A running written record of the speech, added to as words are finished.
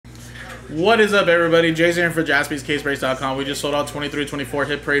What is up, everybody? Jason here for JaspysCaseBreaks.com. We just sold out 23-24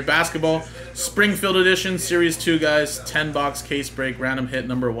 Hit Parade Basketball Springfield Edition Series 2, guys. 10-box case break, random hit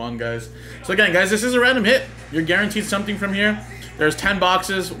number 1, guys. So again, guys, this is a random hit. You're guaranteed something from here. There's 10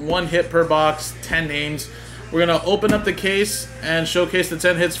 boxes, 1 hit per box, 10 names. We're going to open up the case and showcase the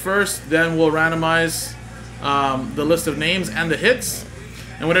 10 hits first. Then we'll randomize the list of names and the hits.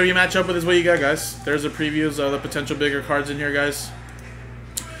 And whatever you match up with is what you got, guys. There's the previews of the potential bigger cards in here, guys.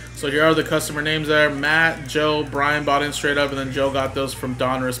 So here are the customer names there. Matt, Joe, Brian bought in straight up, and then Joe got those from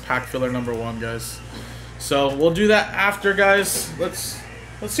Donruss pack filler number 1, guys. So we'll do that after, guys. Let's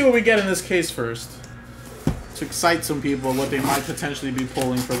see what we get in this case first, to excite some people what they might potentially be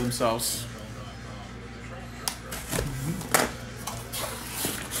pulling for themselves.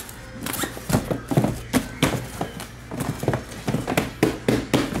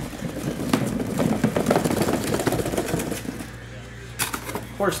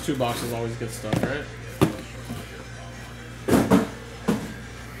 Of course, 2 boxes always get stuck, right?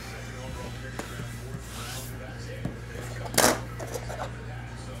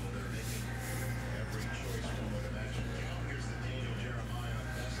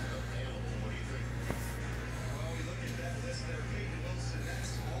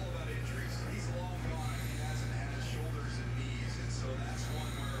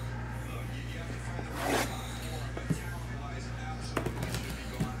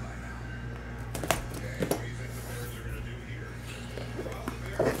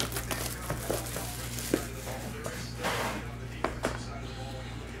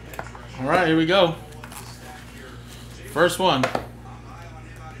 All right, here we go. First one.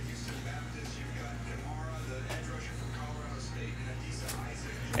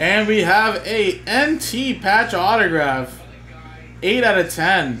 And we have a NT patch autograph. 8 out of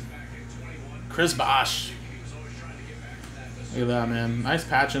 10. Chris Bosh. Look at that, man. Nice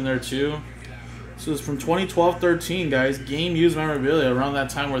patch in there, too. This was from 2012-13, guys. Game used memorabilia around that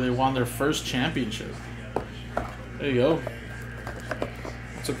time where they won their first championship. There you go.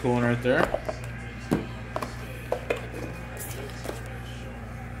 That's a cool one right there.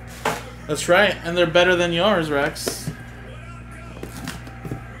 That's right, and they're better than yours, Rex.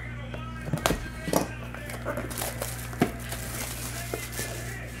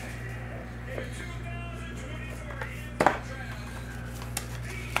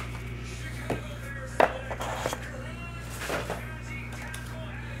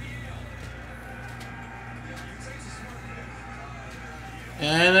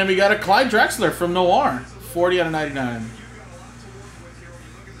 And then we got a Clyde Drexler from Noir. 40 out of 99.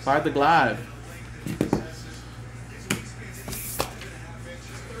 Clyde the Glide.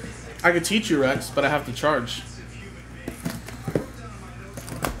 I could teach you, Rex, but I have to charge.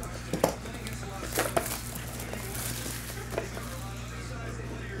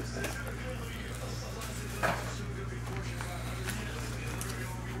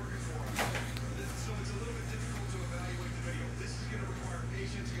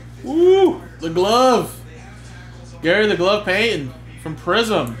 Woo! The glove. Gary the Glove Payton from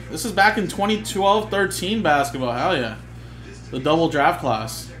Prism. This is back in 2012-13 basketball. Hell yeah. The double draft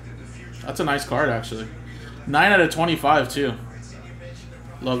class. That's a nice card, actually. 9 out of 25, too.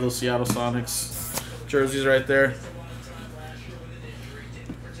 Love those Seattle Sonics jerseys right there.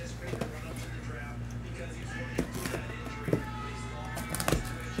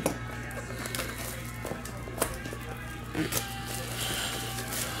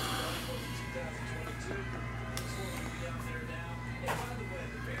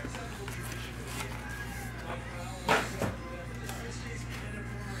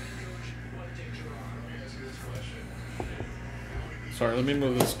 Sorry, let me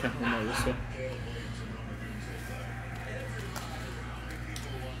move this camera more this way.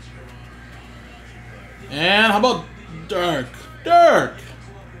 And how about Dirk?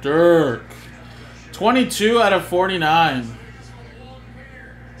 Dirk. 22 out of 49.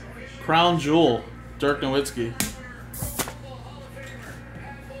 Crown Jewel. Dirk Nowitzki.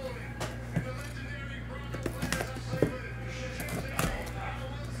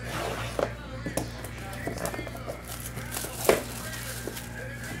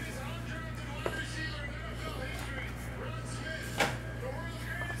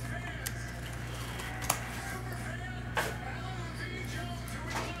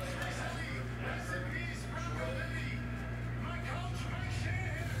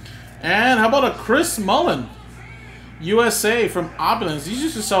 And how about a Chris Mullin? USA from Opulence. These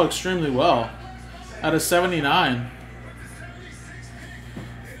used to sell extremely well. Out of 79.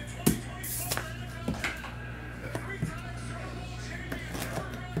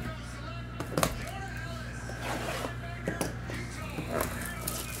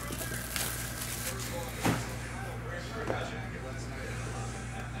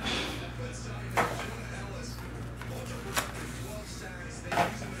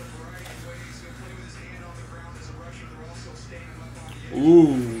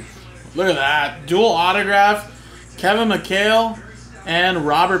 Ooh, look at that. Dual autograph. Kevin McHale and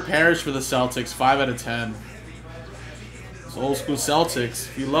Robert Parrish for the Celtics. 5 out of 10. It's old school Celtics.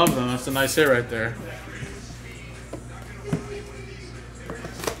 If you love them, that's a nice hit right there.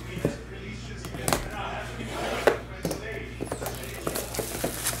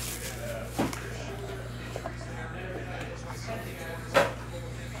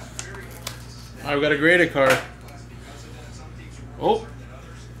 Alright, we got a graded card. Oh.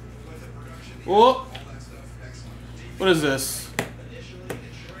 Oh. What is this?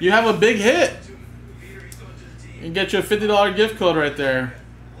 You have a big hit. You can get you a $50 gift code right there.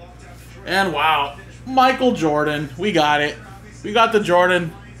 And wow, Michael Jordan. We got it. We got the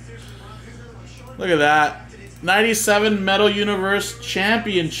Jordan. Look at that. 97 Metal Universe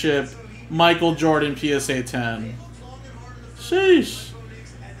Championship Michael Jordan PSA 10. Sheesh.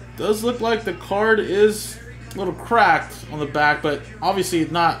 Does look like the card is a little cracked on the back, but obviously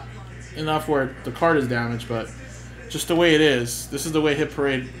not enough where the card is damaged, but just the way it is. This is the way Hit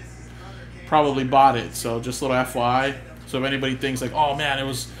Parade probably bought it, so just a little FYI. So if anybody thinks like, oh man, it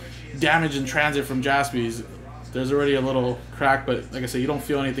was damaged in transit from Jaspy's, there's already a little crack, but like I said, you don't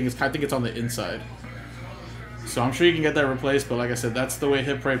feel anything. I think it's on the inside. So I'm sure you can get that replaced, but like I said, that's the way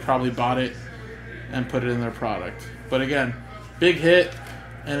Hit Parade probably bought it and put it in their product. But again, big hit.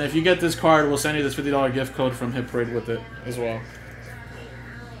 And if you get this card, we'll send you this $50 gift code from Hit Parade with it as well.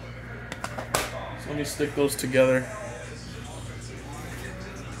 So let me stick those together.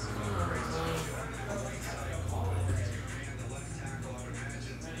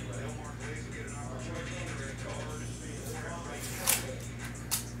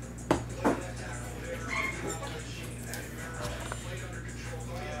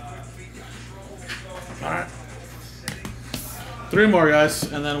 Alright. 3 more, guys,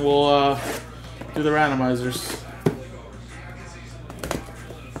 and then we'll do the randomizers.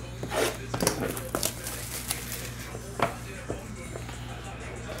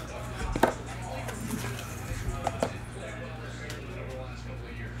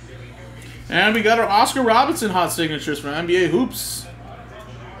 And we got our Oscar Robertson hot signatures from NBA Hoops.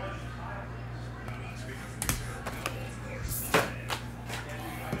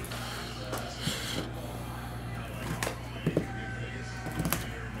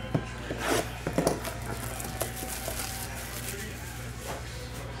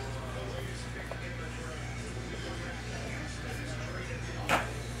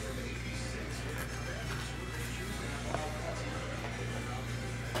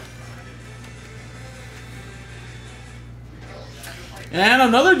 And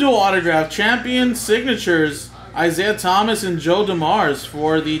another dual autograph, champion signatures, Isaiah Thomas and Joe DeMars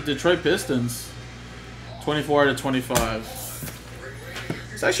for the Detroit Pistons. 24 out of 25.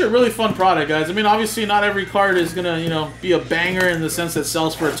 It's actually a really fun product, guys. I mean, obviously not every card is gonna, you know, be a banger in the sense that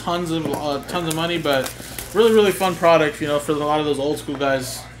sells for tons of money, but really, really fun product, you know, for a lot of those old school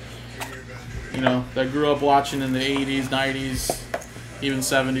guys, you know, that grew up watching in the 80s, 90s, even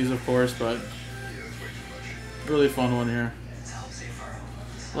 70s, of course, but really fun one here.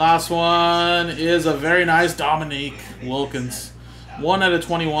 Last one is a very nice Dominique Wilkins. 1 out of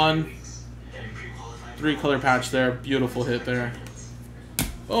 21. 3-color patch there. Beautiful hit there.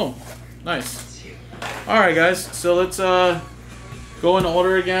 Oh, nice. Alright, guys. So let's go in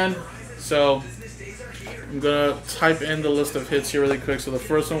order again. So I'm going to type in the list of hits here really quick. So the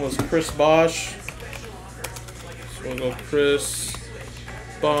first one was Chris Bosh. So we'll go Chris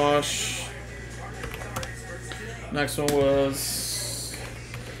Bosh. Next one was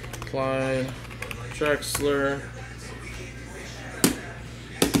Clyde Drexler,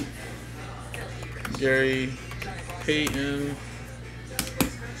 Gary Payton,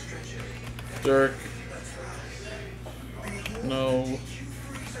 Dirk Nowitzki,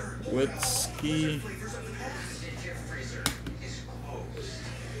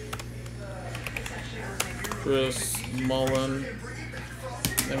 Chris Mullen.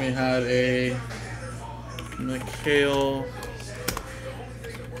 Then we had a Mikhail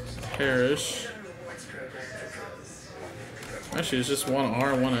Parrish. Actually, it's just one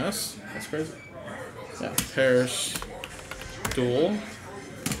R, one S. That's crazy. Yeah, Parrish dual.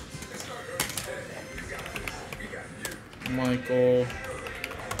 Michael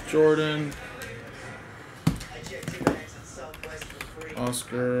Jordan.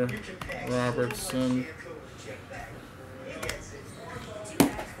 Oscar Robertson.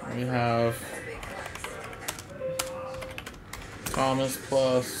 We have Thomas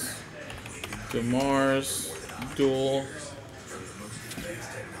plus DeMars dual.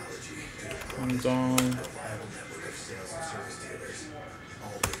 Comes on.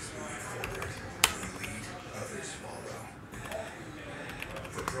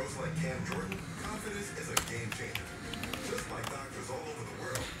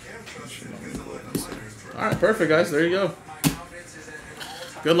 Alright, perfect, guys. There you go.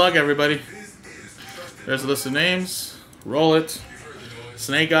 Good luck, everybody. There's a list of names. Roll it.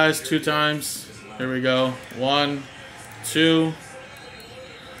 Snake Eyes 2 times. Here we go. 1, 2.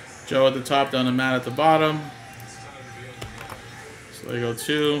 Joe at the top, down to Matt at the bottom. So there you go.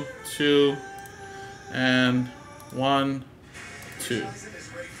 2, 2, and 1, 2.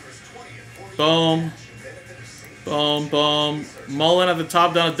 Boom. Boom, boom. Mullen at the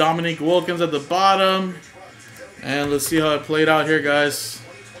top, down to Dominique Wilkins at the bottom. And let's see how it played out here, guys.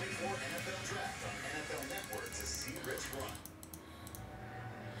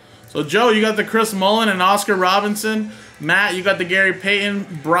 So, Joe, you got the Chris Mullen and Oscar Robinson. Matt, you got the Gary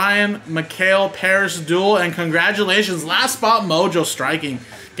Payton, Brian, Mikhail Parrish duel. And congratulations, last spot Mojo striking,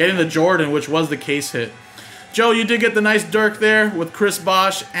 getting the Jordan, which was the case hit. Joe, you did get the nice Dirk there with Chris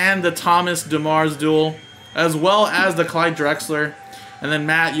Bosh and the Thomas DeMars duel, as well as the Clyde Drexler. And then,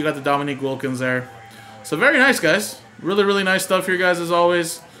 Matt, you got the Dominique Wilkins there. So very nice, guys. Really, really nice stuff here, guys, as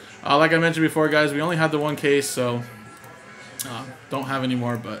always. Like I mentioned before, guys, we only had the one case, so don't have any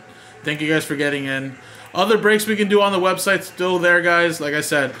more. But thank you guys for getting in. Other breaks we can do on the website still there, guys. Like I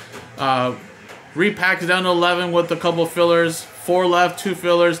said, repacks down to 11 with a couple fillers. 4 left, 2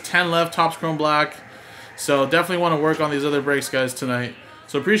 fillers, 10 left, Topps Chrome Black. So definitely want to work on these other breaks, guys, tonight.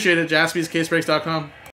 So appreciate it. JaspysCaseBreaks.com.